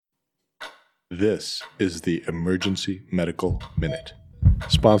This is the Emergency Medical Minute,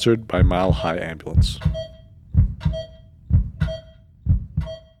 sponsored by Mile High Ambulance.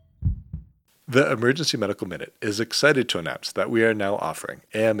 The Emergency Medical Minute is excited to announce that we are now offering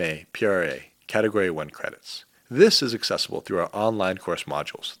AMA PRA Category 1 credits. This is accessible through our online course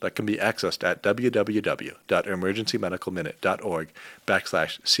modules that can be accessed at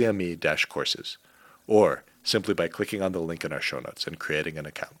www.emergencymedicalminute.org/CME-courses, or simply by clicking on the link in our show notes and creating an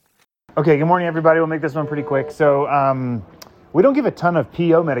account. Okay, good morning, everybody. We'll make this one pretty quick. So we don't give a ton of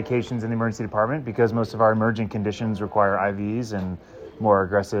PO medications in the emergency department because most of our emergent conditions require IVs and more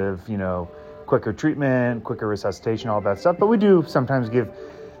aggressive, quicker treatment, quicker resuscitation, all that stuff. But we do sometimes give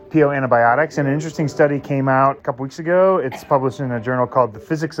PO antibiotics. And an interesting study came out a couple weeks ago. It's published in a journal called The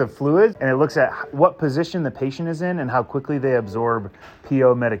Physics of Fluids, and it looks at what position the patient is in and how quickly they absorb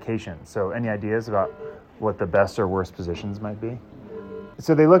PO medication. So any ideas about what the best or worst positions might be?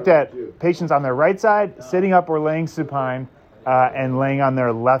 So they looked at patients on their right side, sitting up or laying supine, and laying on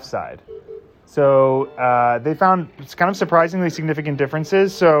their left side. So they found kind of surprisingly significant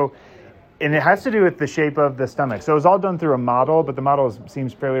differences. And it has to do with the shape of the stomach. So it was all done through a model, but the model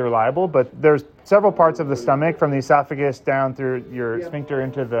seems fairly reliable. But there's several parts of the stomach, from the esophagus down through your sphincter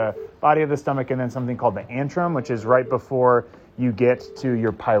into the body of the stomach, and then something called the antrum, which is right before you get to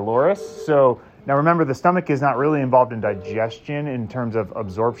your pylorus. So now remember, the stomach is not really involved in digestion in terms of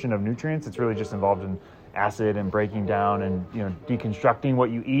absorption of nutrients. It's really just involved in acid and breaking down and deconstructing what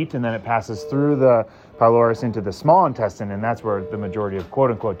you eat, and then it passes through the pylorus into the small intestine, and that's where the majority of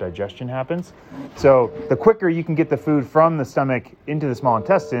quote-unquote digestion happens. So the quicker you can get the food from the stomach into the small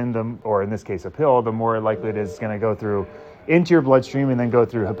intestine, or in this case a pill, the more likely it is going to go through into your bloodstream and then go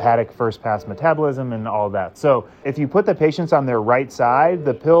through hepatic first pass metabolism and all that. So if you put the patients on their right side,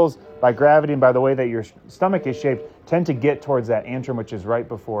 the pills, by gravity and by the way that your stomach is shaped, tend to get towards that antrum, which is right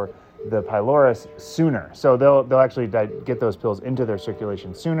before the pylorus, sooner. So they'll actually get those pills into their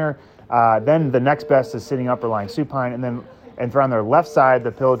circulation sooner. Then the next best is sitting up or lying supine, and for on their left side,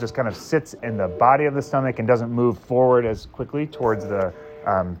 the pill just kind of sits in the body of the stomach and doesn't move forward as quickly towards the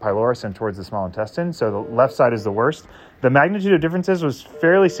pylorus and towards the small intestine. So the left side is the worst. The magnitude of differences was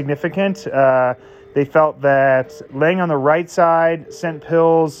fairly significant. They felt that laying on the right side sent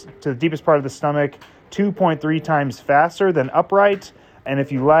pills to the deepest part of the stomach 2.3 times faster than upright. And if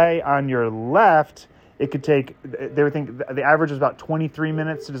you lay on your left, it could take, they would think the average was about 23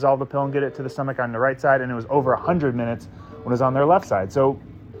 minutes to dissolve the pill and get it to the stomach on the right side, and it was over 100 minutes when it was on their left side. So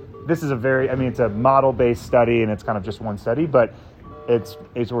this is it's a model-based study, and it's kind of just one study, but it's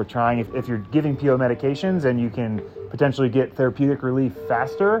worth trying. If you're giving PO medications and you can potentially get therapeutic relief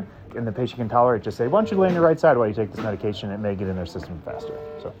faster, and the patient can tolerate, just say, why don't you lay on your right side while you take this medication? It may get in their system faster.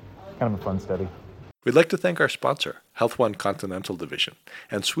 So kind of a fun study. We'd like to thank our sponsor, Health One Continental Division,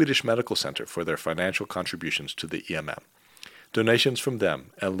 and Swedish Medical Center for their financial contributions to the EMM. Donations from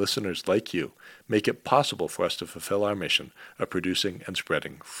them and listeners like you make it possible for us to fulfill our mission of producing and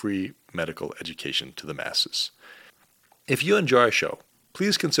spreading free medical education to the masses. If you enjoy our show,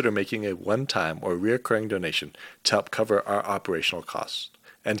 please consider making a one-time or recurring donation to help cover our operational costs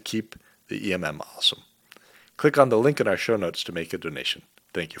and keep the EMM awesome. Click on the link in our show notes to make a donation.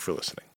 Thank you for listening.